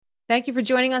Thank you for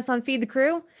joining us on Feed the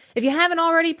Crew. If you haven't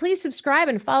already, please subscribe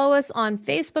and follow us on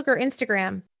Facebook or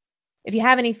Instagram. If you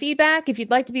have any feedback, if you'd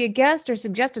like to be a guest or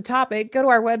suggest a topic, go to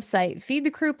our website,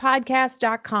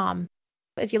 feedthecrewpodcast.com.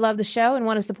 If you love the show and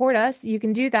want to support us, you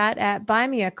can do that at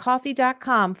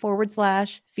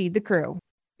buymeacoffee.com/feedthecrew.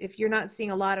 If you're not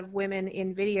seeing a lot of women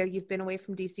in video, you've been away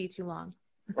from DC too long.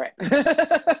 Right.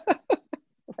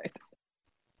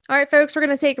 All right, folks, we're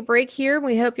going to take a break here.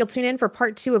 We hope you'll tune in for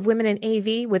part 2 of Women in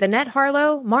AV with Annette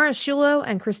Harlow, Mara Shulo,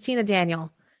 and Christina Daniel.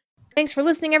 Thanks for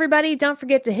listening, everybody. Don't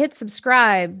forget to hit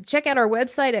subscribe. Check out our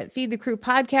website at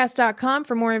feedthecrewpodcast.com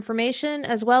for more information,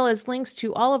 as well as links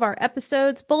to all of our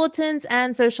episodes, bulletins,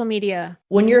 and social media.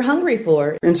 When you're hungry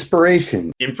for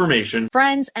inspiration, information,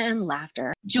 friends, and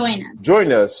laughter, join us.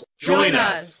 Join us. Join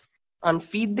us on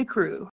Feed the Crew.